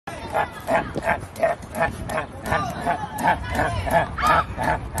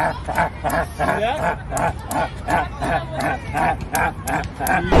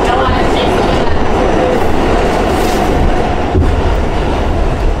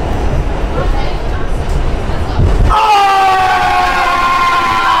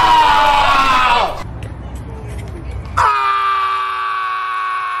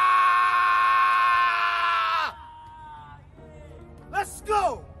Let's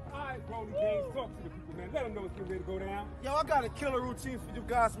go! Alright, BrOlyGainz, talk to the people, man. Let them know it's getting ready to go down. Yo, I got a killer routine for you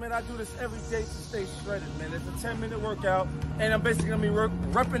guys, man. I do this every day to stay shredded, man. It's a 10-minute workout, and I'm basically gonna be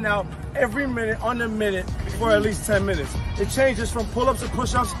repping out every minute on the minute for at least 10 minutes. It changes from pull-ups to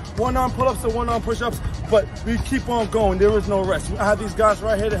push-ups, one-arm pull-ups to one-arm push-ups, but we keep on going. There is no rest. I have these guys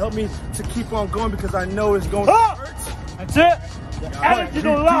right here to help me to keep on going because I know it's going to hurt. That's it. Energy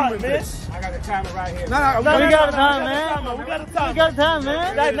don't lie, man. I got the timer right here. We got the time, man. We got the time. We got the time,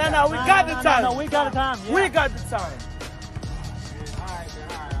 man. No, we got the time. No, we got the time. We got the time. Alright, man.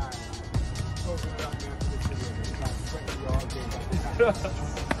 Alright.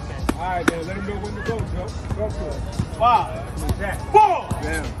 Alright, man. Let them know when to go, Joe. Go to it. 5, 4,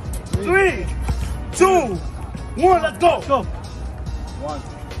 3, 2, 1. Let's go. Let's go. 1,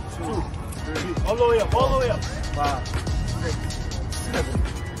 2, 3. All the way up. All the way up. 5, 6, 7,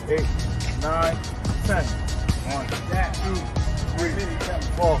 8, 9, 10. 1, 2, 3,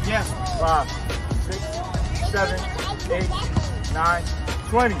 4, Yes. 5, 6, 7, 8, 9,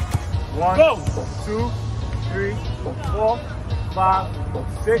 20. 1, Go. 2, 3, 4, 5,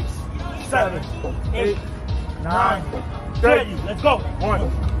 6, 7, 8, 9, 30. Let's go. 1,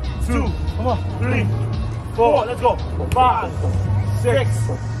 2, Come on. 3, 4. Let's go. 5, 6,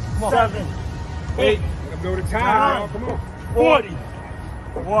 7, 8. Let them know the time, y'all. Come on. 40.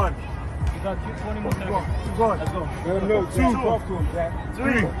 1. You got 20 more seconds. Keep going. Let's go. Let them know. 2. Talk to them, Jack.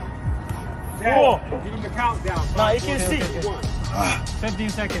 3, 4. 4. Give them the countdown. Nah, you can see. 1. 15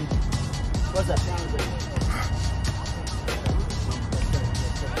 seconds. What's that?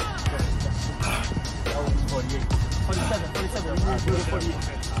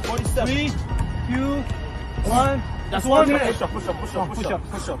 47. 3, 2, 1. That's 1 minute. Push up.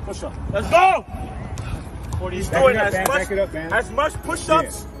 Let's go. He's doing as much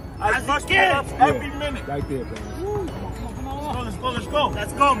push-ups, as much pull-ups every minute. Right there, man. Let's go. Let's go.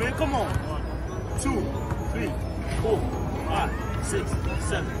 Let's go, man. Come on. 1, 2, 3, 4, 5, 6,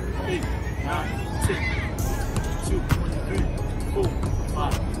 7, 8, 9, 10. 2, 3, 4,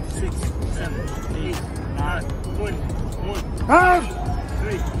 5, 6, 7, 8, 9, 20. 1,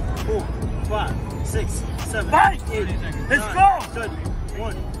 3, 4, 5, 6, 7, 8, 9, Let's go. 30.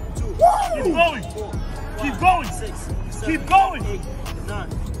 1, 2, keep going. 4, keep going. 6, 7, Keep going. 8, 9,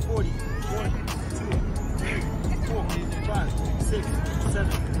 40. 1, 2, 3, 4, 5, 6,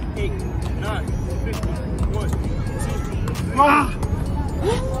 7, 8, 9, 50. 1, 2.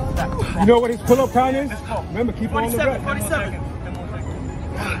 You know what his pull-up count is? Remember, keep on the 47, rep. 47.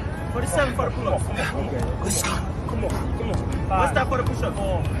 47 for the pull-ups. Let's go. Come on. What's that for the push-up? Come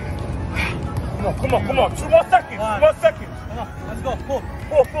on. 2 more seconds. 2 more seconds. Come on. Let's go. Pull.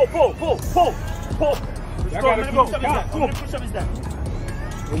 Y'all gotta How keep it many going. push-ups is that?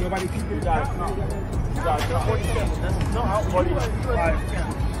 Ain't nobody keep it Guys, down. no. Guys, 47. That's no out. 48.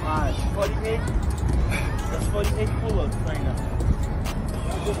 That's 48 pull-ups right now.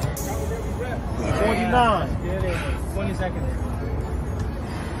 49. 20 seconds.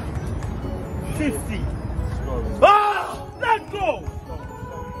 50. Ah! Let's go!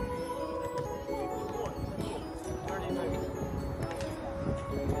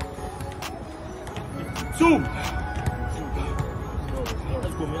 2.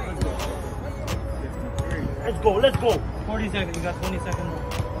 Let's go. 40 seconds. You got 20 seconds more.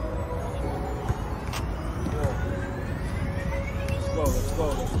 Let's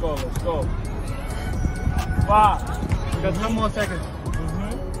go. 5. You got 10 more seconds.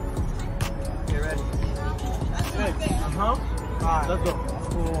 Get ready. 6. 5. Let's go.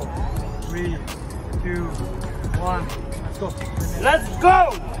 4, 3, 2, 1. Let's go. Let's go!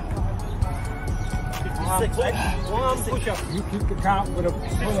 56, right? 1 push-up. You keep the count with a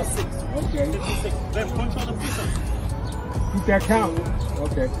pull-up. 56. Okay. 56. Then punch on the push-up. Keep that count.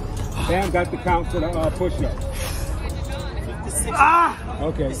 Okay. Bam got the count for the push-up. 56.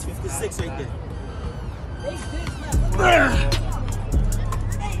 Okay. It's 56 right there.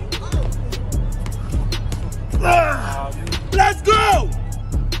 Let's go!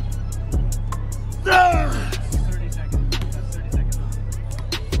 30 seconds. That's 30 seconds.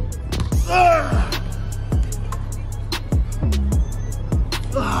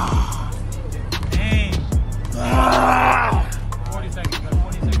 Dang. 40 seconds.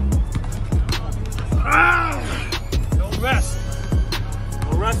 40 seconds.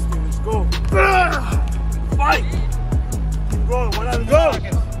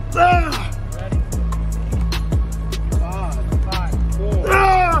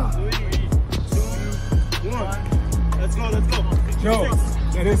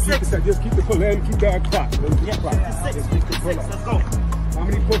 Just keep the pull. Let him keep that clock. Let him keep the clock. 56. Just keep the pull up. Let's go. How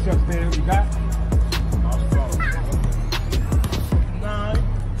many push-ups, man? You got? 9,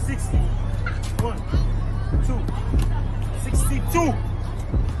 60. 1, 2, 62.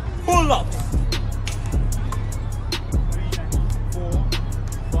 Pull-ups. 3, 4,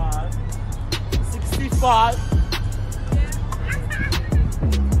 5, 65.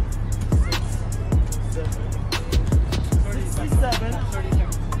 67.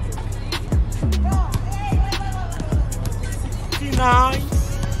 69.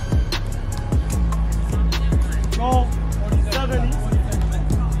 Go. 70.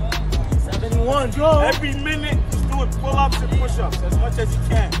 71. Go. Every minute, just do it pull-ups and push-ups as much as you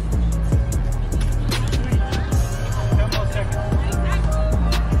can. 10 more seconds.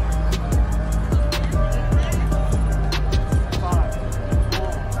 5,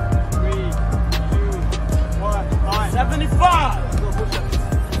 4, 3, 2, 1. 75.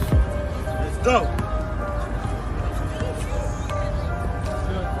 Let's go.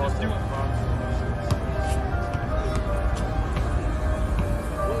 Let's do it.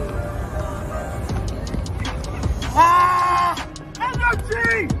 Ah!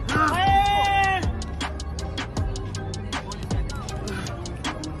 Energy! Hey!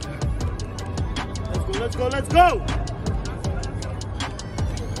 Let's go, let's go!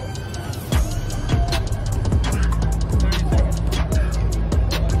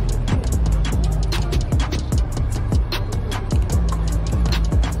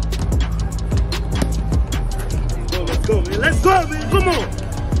 Let's go, man. Come on.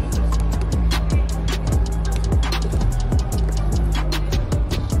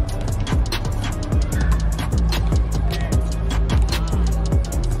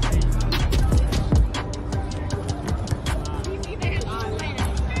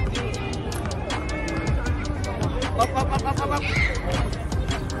 Up.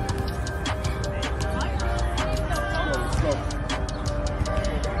 Let's go.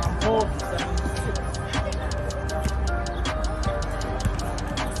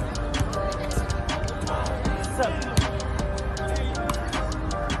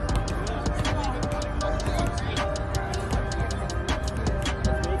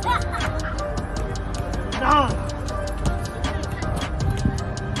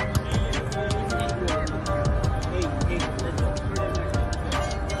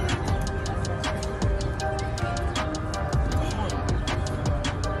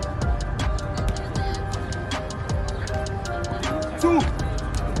 2.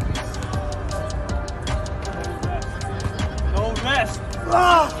 No rest.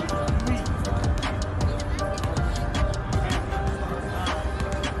 Ah! 3.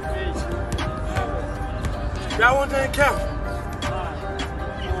 That one didn't count. 5,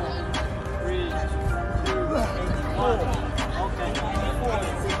 4, 3, 2, 1. Okay.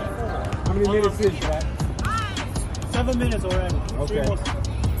 How many minutes is that? 7 minutes already. Okay.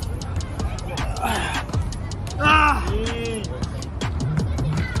 Ah!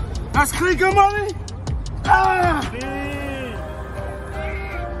 That's clicker money? Ah!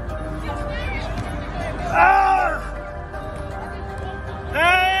 Ah!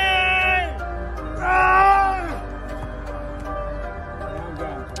 Hey! Ah!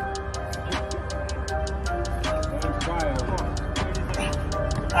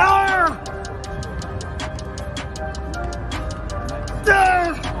 Ah!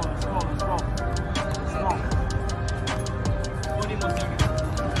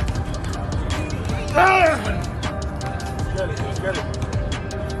 Get it.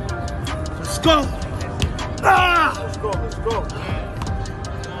 Let's go. Ah! Let's go.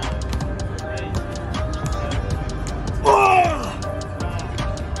 Oh!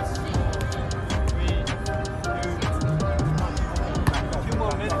 2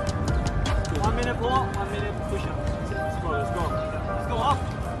 more minutes. 1 minute pull-up, 1 minute push-up. Let's go. Let's go up.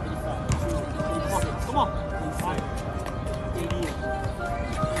 Come on.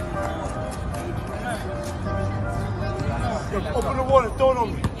 Open the water, throw it on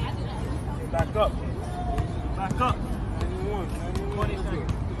me. Back up. 21. 20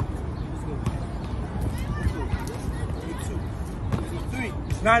 seconds.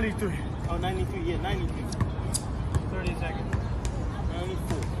 93. Oh, 93, yeah, 93. 30 seconds.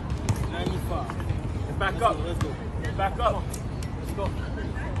 94. 95. Get back up. Let's go. Get back up. Let's go.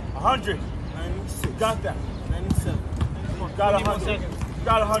 100. 96. Got that. 97. Come on. Got 20 more 100. seconds.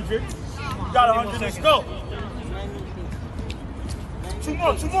 Got 100. Got 100. Let's go. 2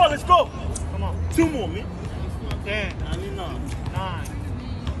 more. Let's go. Come on. 2 more, man. 10. 99. 9.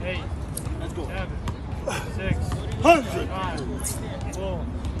 8. Let's go. 7. 6. 100. 5. 4.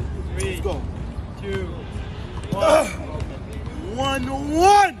 3. Let's go. 2. 1.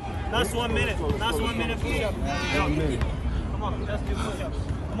 1-1. Last 1 minute. Last 1 minute push-up. 1 minute. Come on, let's do push-ups.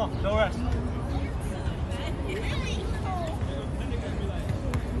 Come on, no rest.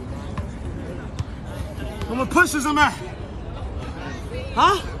 How many pushes am I?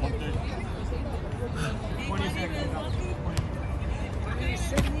 Huh? 20 seconds.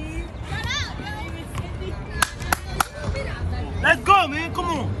 Let's go, man. Come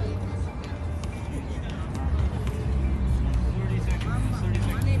on. 30 seconds. 30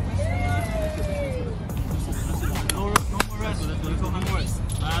 seconds. No more rest. Let's go. No more rest.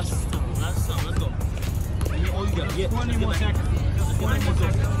 Last time. Let's go. Oh, you got 20 more seconds. 20 more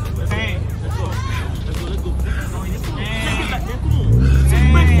seconds. Hey. Let's go. Let's go. Hey.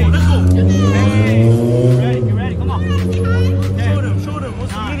 Come on. Let's go. Hey. Get ready. Come on. Show them.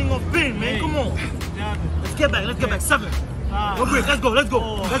 What's the meaning of being, man? Come on. Let's get back. 7. No break. Let's go. Let's go.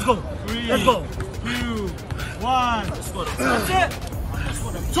 3, let's go. 2, 1. Let's go. That's it. That's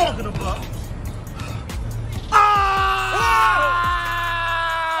what I'm talking about.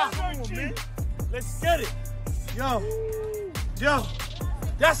 Let's get it. Yo.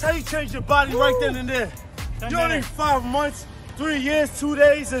 That's how you change your body right then and there. You don't need 5 months, 3 years, 2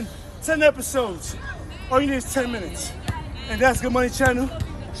 days, and 10 episodes. All you need is 10 minutes. And that's Good Money Channel.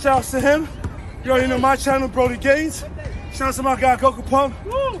 Shout out to him. You already know my channel, BrOlyGainz. Shout out to my guy, Coco Pump,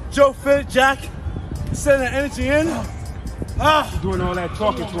 Joe Fit, Jack. Sending that energy in. Doing all that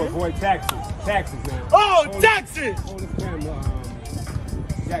talking to avoid taxes. Taxes, man. Oh, taxes! Hold this camera.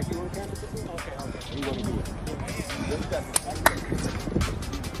 Jack, you want the camera? Okay. You want to do it?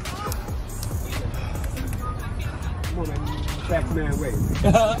 Come on, man. Tax man, wait.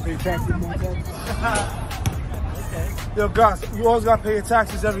 Pay taxes, more taxes? Okay. Yo, guys, you always gotta pay your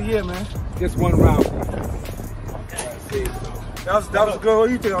taxes every year, man. Just 1 round. That was good. What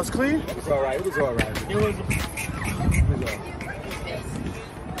do you think? That was clean? It was all right. It was all right. I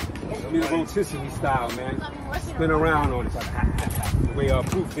mean, the rotisserie style, man. Spin around on it. The way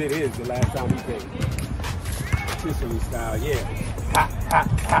proof it is the last time we did. Rotisserie style, yeah.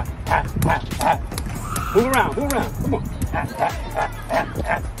 Move around. Come on.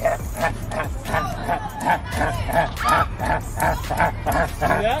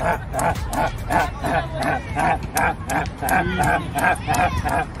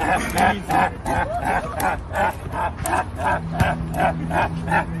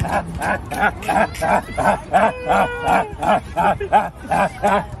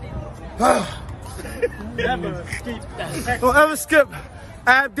 Don't ever skip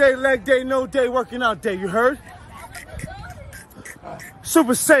ab day, leg day, no day, working out day. You heard?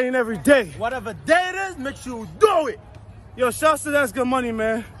 Super Saiyan every day. Whatever day it is, make sure you do it. Yo, shouts to That's Good Money,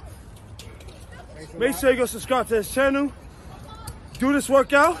 man. Make sure you go subscribe to his channel. Do this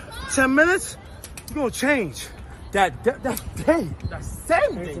workout, 10 minutes, you're gonna change. That day, that same Thanks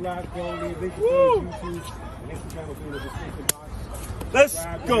a day. lot, Brody. Woo! Let's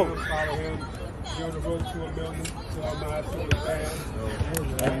go. Follow him. You're on the road to 1 million. So I'm not sure.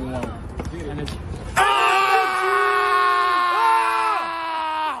 Everyone. And it's